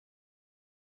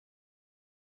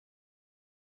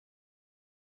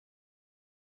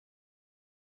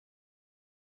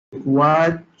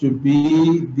required to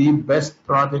be the best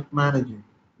project manager?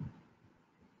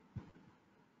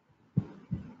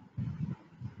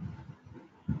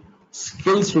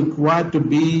 Skills required to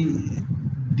be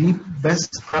the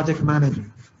best project manager.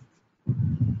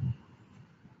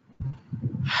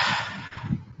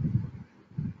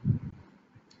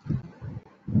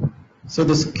 So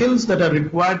the skills that are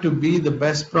required to be the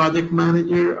best project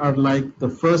manager are like the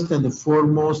first and the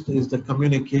foremost is the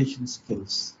communication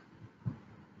skills.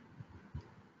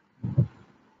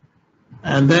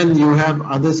 And then you have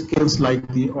other skills like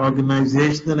the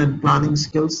organizational and planning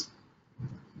skills,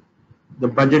 the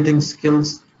budgeting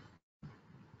skills,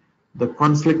 the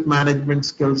conflict management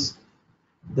skills,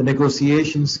 the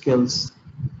negotiation skills,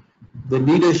 the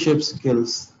leadership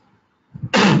skills,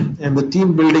 and the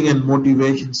team building and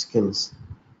motivation skills.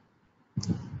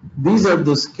 These are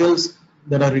the skills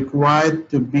that are required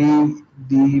to be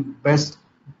the best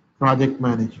project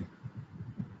manager.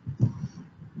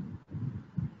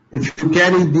 If you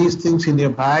carry these things in your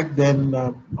bag, then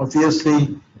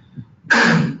obviously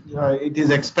it is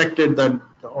expected that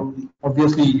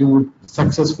obviously you would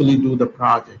successfully do the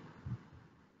project.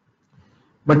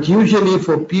 But usually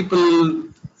for people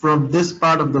from this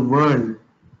part of the world,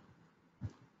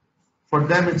 for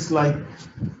them it's like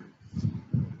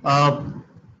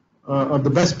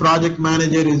the best project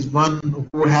manager is one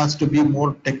who has to be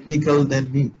more technical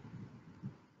than me.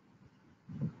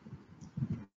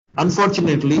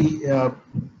 Unfortunately,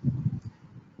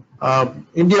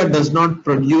 India does not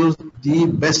produce the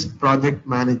best project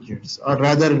managers, or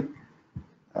rather,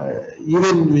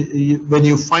 even when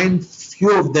you find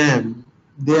few of them,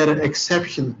 they are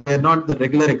exceptions. They are not the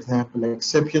regular example.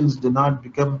 Exceptions do not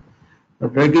become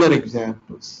regular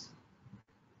examples.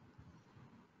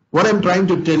 What I'm trying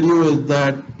to tell you is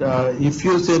that if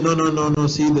you say, no,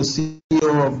 see, the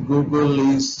CEO of Google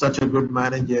is such a good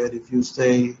manager, if you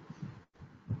say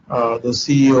the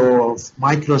CEO of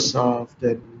Microsoft,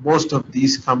 and most of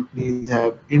these companies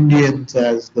have Indians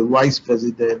as the vice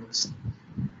presidents,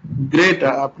 great,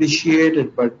 I appreciate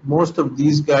it, but most of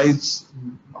these guys,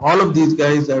 all of these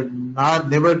guys are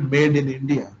never made in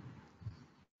India.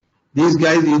 These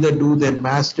guys either do their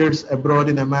masters abroad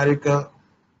in America,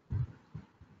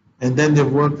 and then they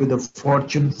work with a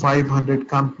Fortune 500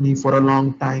 company for a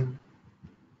long time,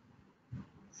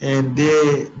 and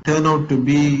they turn out to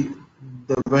be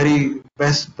the very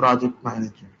best project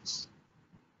managers,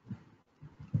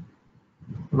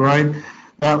 right?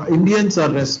 Indians are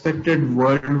respected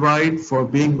worldwide for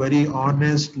being very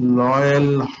honest,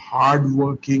 loyal,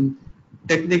 hardworking,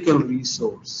 technical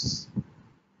resource.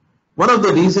 One of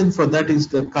the reasons for that is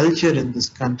the culture in this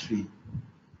country.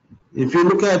 If you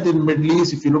look at in Middle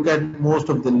East, if you look at most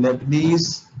of the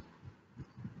Lebanese,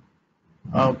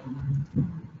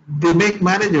 they make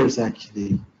managers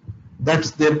actually.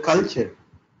 That's their culture.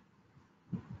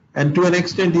 And to an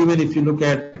extent, even if you look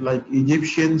at like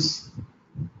Egyptians,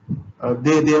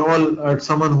 they all are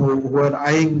someone who are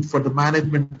eyeing for the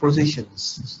management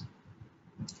positions.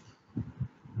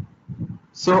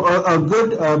 So a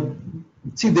good,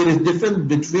 see, there is difference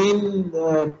between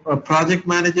a project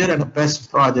manager and a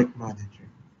best project manager.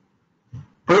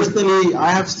 Personally, I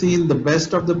have seen the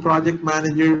best of the project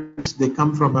managers. They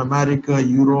come from America,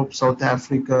 Europe, South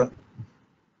Africa.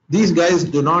 These guys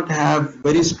do not have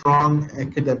very strong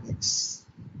academics.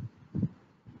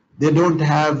 They don't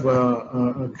have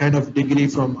a kind of degree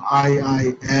from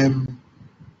IIM,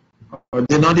 or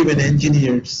they're not even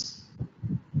engineers.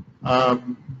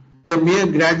 They're mere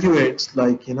graduates,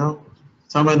 like, you know,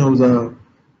 someone who's a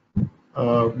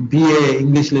BA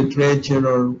English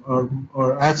literature,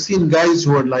 or I've seen guys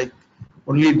who are like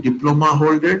only diploma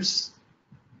holders.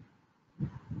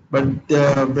 But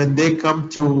when they come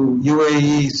to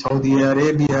UAE, Saudi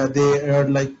Arabia,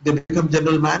 they become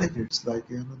general managers, like,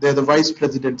 you know, they're the vice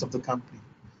presidents of the company.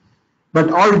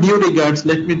 But all due regards,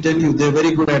 let me tell you, they're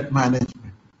very good at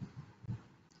management.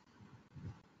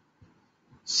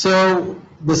 So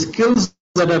the skills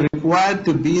that are required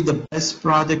to be the best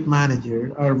project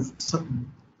manager are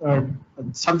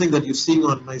something that you're seeing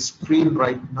on my screen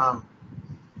right now.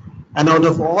 And out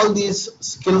of all these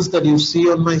skills that you see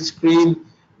on my screen,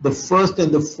 the first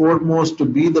and the foremost to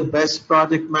be the best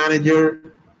project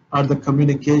manager are the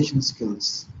communication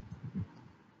skills.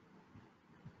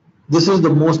 This is the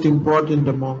most important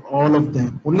among all of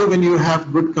them. Only when you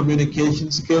have good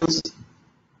communication skills,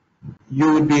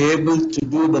 you will be able to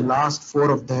do the last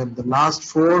four of them. The last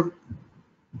four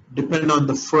depend on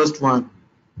the first one.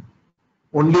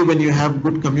 Only when you have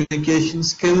good communication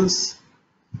skills,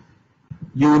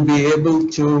 you will be able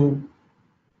to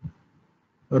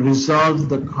resolve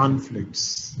the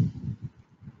conflicts.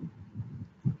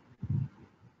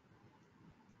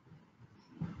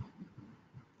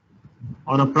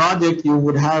 On a project, you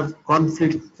would have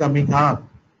conflicts coming up.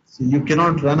 So you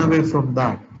cannot run away from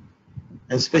that.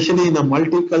 Especially in a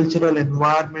multicultural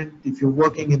environment, if you're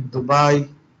working in Dubai,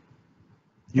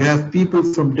 you have people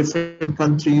from different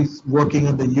countries working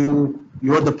under you.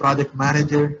 You're the project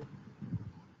manager.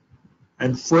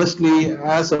 And firstly,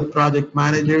 as a project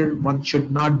manager, one should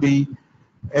not be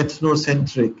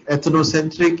ethnocentric.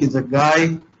 Ethnocentric is a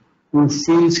guy who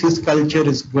feels his culture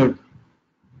is good.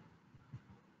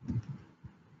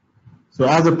 So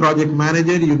as a project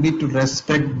manager, you need to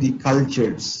respect the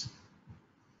cultures.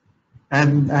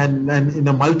 And in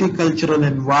a multicultural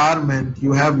environment,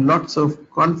 you have lots of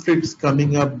conflicts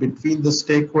coming up between the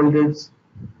stakeholders,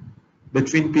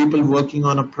 between people working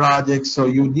on a project. So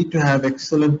you need to have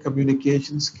excellent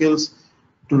communication skills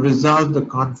to resolve the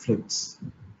conflicts.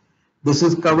 This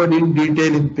is covered in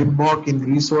detail in PMBOK in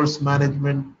resource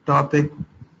management topic.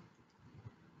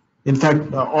 In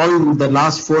fact, all the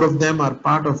last 4 of them are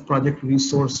part of project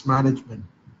resource management.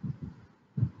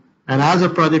 And as a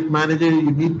project manager,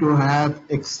 you need to have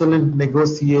excellent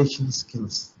negotiation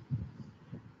skills.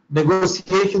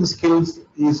 Negotiation skills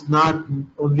is not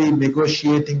only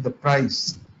negotiating the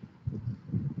price.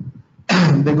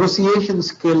 Negotiation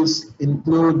skills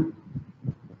include,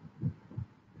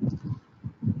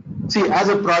 see, as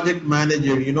a project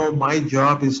manager, my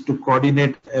job is to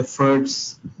coordinate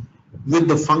efforts with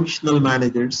the functional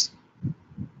managers.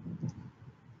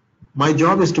 My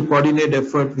job is to coordinate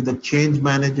effort with the change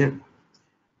manager,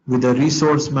 with the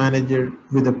resource manager,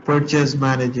 with the purchase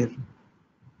manager.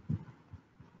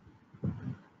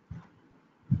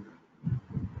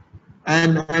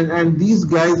 And these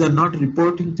guys are not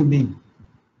reporting to me.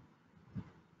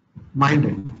 Mind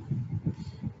it.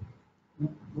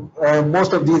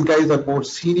 Most of these guys are more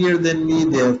senior than me.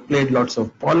 They have played lots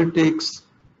of politics.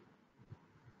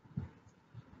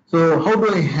 So how do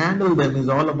I handle them is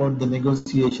all about the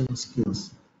negotiation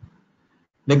skills.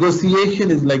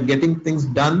 Negotiation is like getting things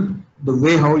done the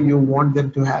way how you want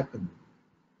them to happen.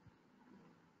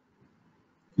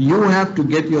 You have to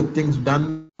get your things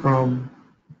done from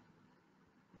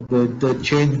the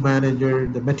change manager,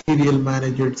 the material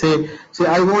manager. Say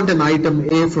I want an item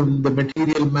A from the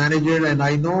material manager, and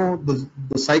I know the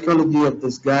psychology of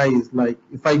this guy is like,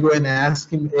 if I go and ask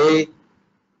him A,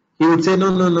 he would say,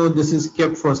 no, this is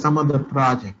kept for some other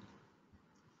project.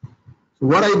 So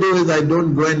what I do is I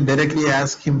don't go and directly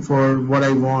ask him for what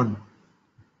I want.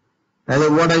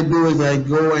 Rather, what I do is I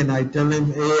go and I tell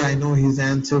him A, I know his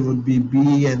answer would be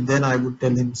B, and then I would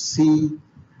tell him C.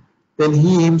 Then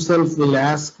he himself will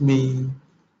ask me,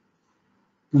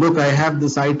 look, I have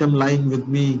this item lying with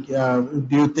me. Do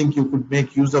you think you could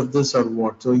make use of this or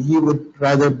what? So he would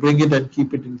rather bring it and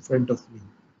keep it in front of me.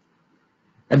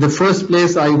 At the first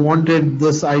place, I wanted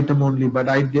this item only, but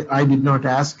I did not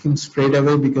ask him straight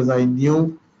away because I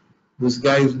knew this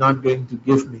guy is not going to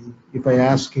give me if I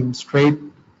ask him straight.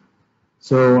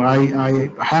 So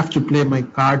I have to play my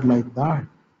card like that.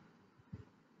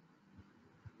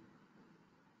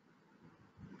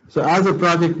 So as a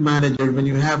project manager, when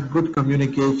you have good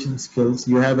communication skills,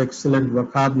 you have excellent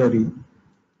vocabulary.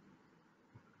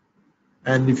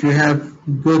 And if you have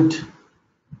good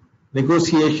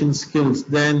negotiation skills,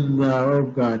 then, oh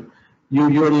God,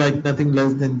 you're like nothing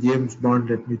less than James Bond,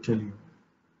 let me tell you,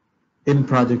 in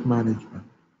project management.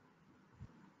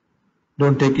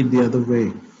 Don't take it the other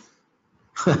way.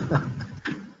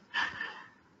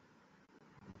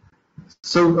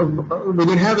 So when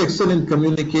you have excellent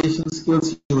communication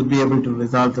skills, you will be able to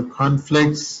resolve the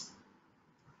conflicts.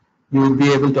 You will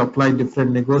be able to apply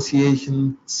different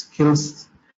negotiation skills.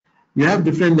 You have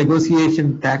different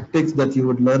negotiation tactics that you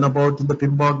would learn about in the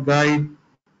PMBOK guide.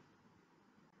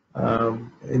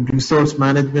 In resource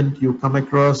management, you come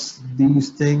across these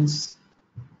things.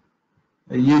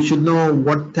 You should know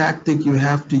what tactic you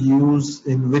have to use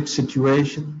in which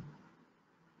situation.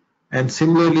 And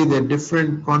similarly, there are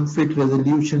different conflict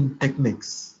resolution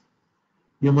techniques.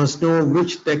 You must know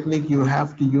which technique you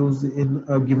have to use in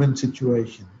a given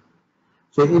situation.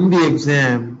 So in the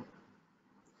exam,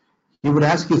 he would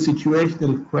ask you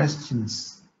situational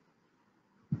questions.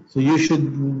 So you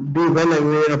should be well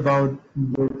aware about,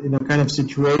 in a kind of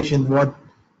situation, what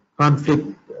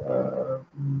conflict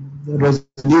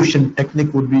resolution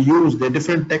technique would be used. There are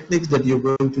different techniques that you're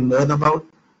going to learn about.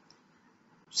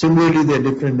 Similarly, there are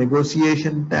different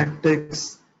negotiation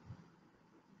tactics.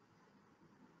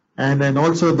 And then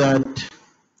also that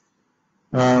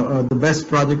the best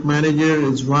project manager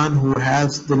is one who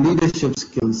has the leadership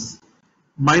skills.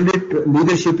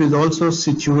 Leadership is also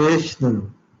situational.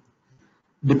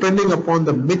 Depending upon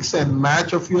the mix and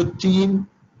match of your team,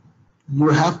 you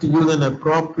have to use an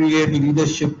appropriate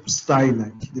leadership style.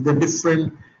 Actually, the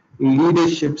different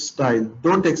leadership style.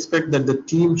 Don't expect that the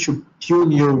team should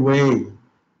tune your way.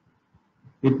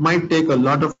 It might take a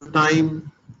lot of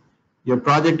time. Your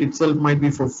project itself might be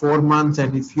for 4 months,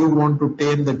 and if you want to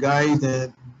tame the guys,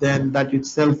 then that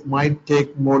itself might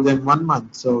take more than 1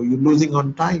 month. So you're losing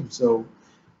on time. So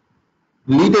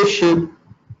leadership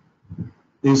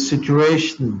is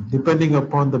situational, depending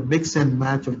upon the mix and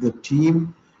match of the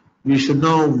team. You should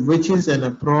know which is an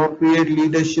appropriate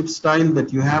leadership style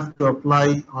that you have to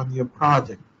apply on your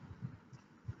project.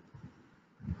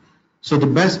 So the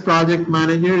best project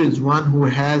manager is one who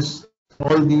has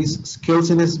all these skills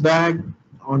in his bag.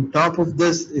 On top of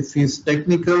this, if he's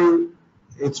technical,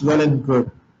 it's well and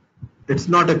good. It's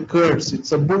not a curse,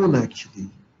 it's a boon actually.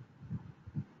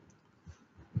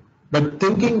 But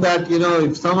thinking that,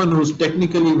 if someone who's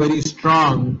technically very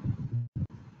strong,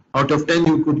 out of 10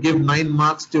 you could give 9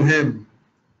 marks to him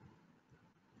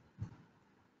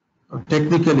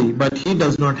technically, but he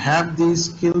does not have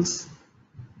these skills.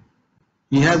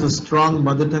 He has a strong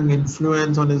mother tongue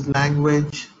influence on his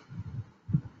language,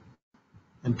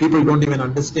 and people don't even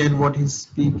understand what he's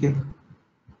speaking.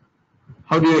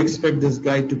 How do you expect this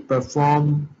guy to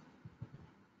perform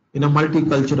in a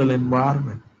multicultural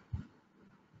environment?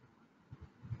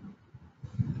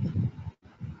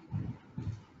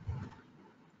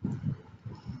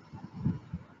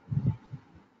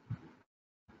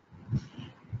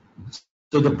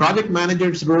 So the project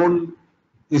manager's role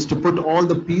is to put all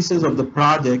the pieces of the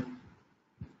project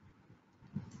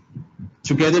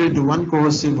together into one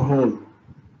cohesive whole,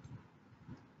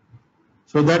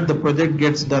 so that the project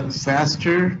gets done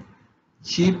faster,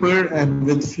 cheaper, and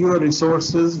with fewer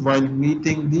resources while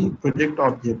meeting the project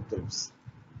objectives.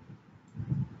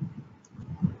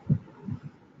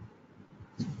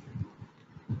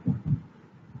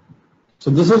 So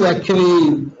this is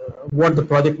actually what the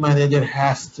project manager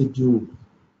has to do.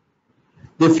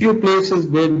 There are few places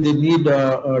where they need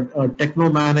a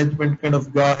techno management kind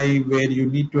of guy, where you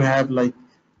need to have, like,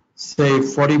 say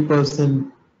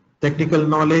 40% technical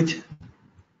knowledge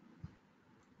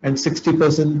and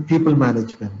 60% people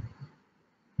management,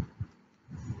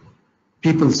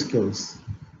 people skills.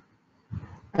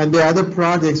 And there are other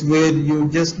projects where you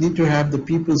just need to have the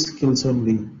people skills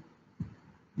only.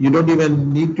 You don't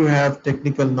even need to have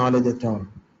technical knowledge at all.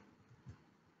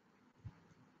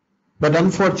 But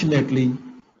unfortunately,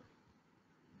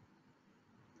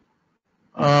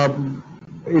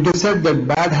 it is said that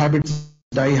bad habits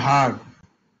die hard.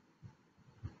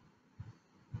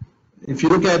 If you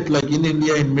look at, like, in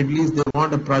India, in Middle East, they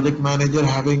want a project manager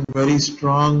having very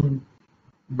strong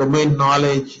domain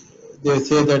knowledge. They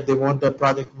say that they want a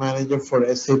project manager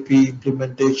for SAP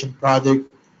implementation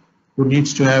project who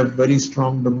needs to have very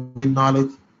strong domain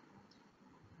knowledge.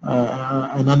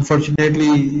 And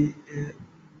unfortunately,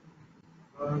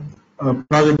 a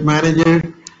project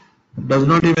manager does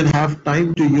not even have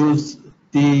time to use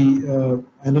the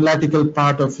analytical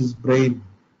part of his brain,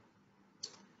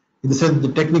 in the sense,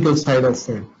 the technical side of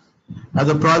it. As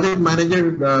a project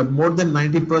manager, more than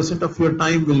 90% of your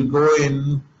time will go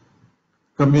in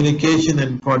communication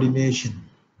and coordination.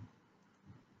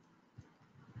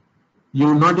 You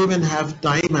will not even have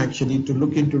time actually to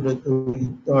look into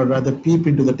the, or rather peep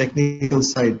into the technical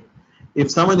side.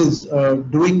 If someone is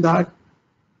doing that,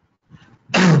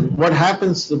 what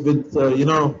happens with,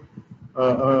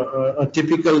 a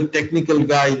typical technical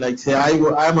guy, like, say,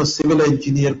 I'm a civil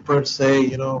engineer per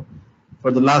se,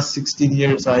 for the last 16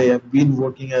 years I have been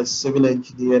working as civil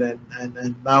engineer,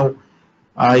 and now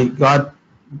I got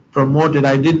promoted.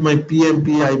 I did my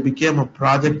PMP, I became a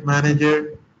project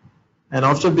manager, and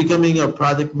after becoming a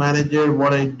project manager,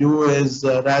 what I do is,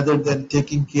 rather than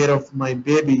taking care of my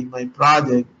baby, my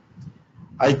project,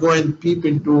 I go and peep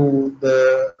into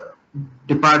the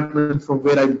department from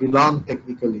where I belong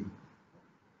technically.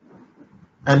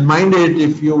 And mind it,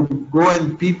 if you go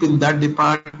and peep in that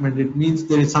department, it means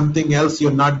there is something else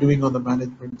you're not doing on the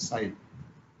management side.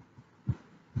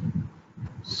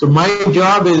 So my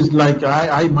job is, like,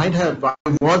 I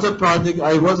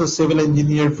was a civil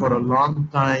engineer for a long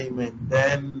time, and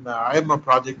then I'm a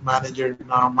project manager.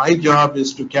 Now my job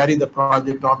is to carry the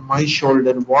project on my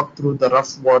shoulder, walk through the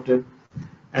rough water,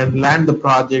 and land the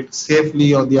project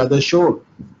safely on the other shore.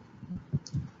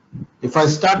 If I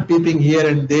start peeping here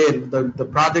and there, the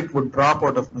project would drop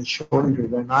out of my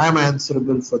shoulder, and I am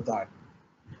answerable for that.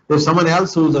 There's someone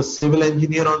else who's a civil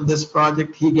engineer on this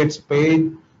project. He gets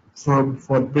paid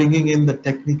for bringing in the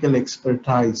technical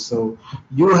expertise. So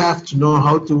you have to know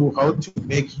how to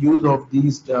make use of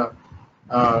these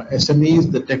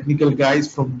SMEs, the technical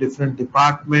guys from different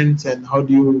departments, and how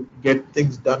do you get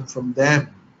things done from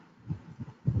them.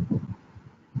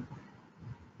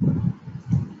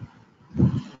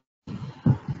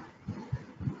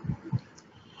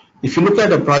 If you look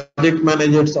at a project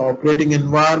manager's operating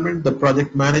environment, the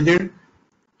project manager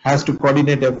has to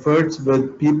coordinate efforts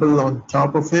with people on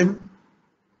top of him,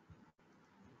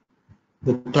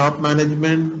 the top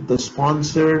management, the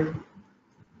sponsor,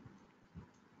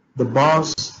 the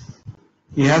boss.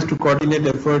 He has to coordinate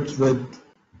efforts with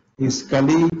his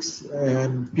colleagues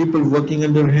and people working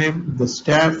under him, the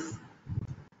staff,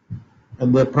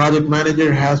 and the project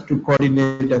manager has to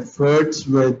coordinate efforts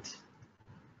with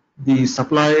the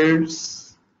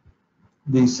suppliers,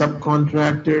 the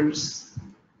subcontractors.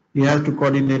 He has to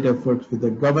coordinate efforts with the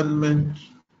government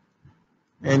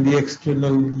and the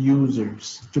external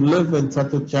users. To live in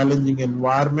such a challenging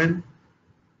environment,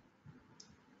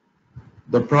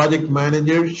 the project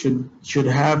manager should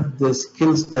have the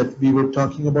skills that we were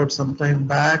talking about some time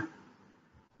back.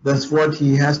 That's what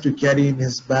he has to carry in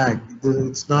his bag.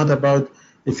 It's not about,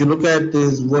 if you look at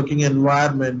his working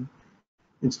environment,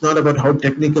 it's not about how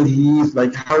technical he is,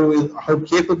 like how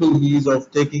capable he is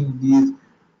of taking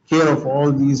care of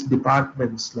all these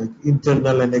departments, like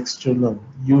internal and external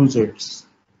users.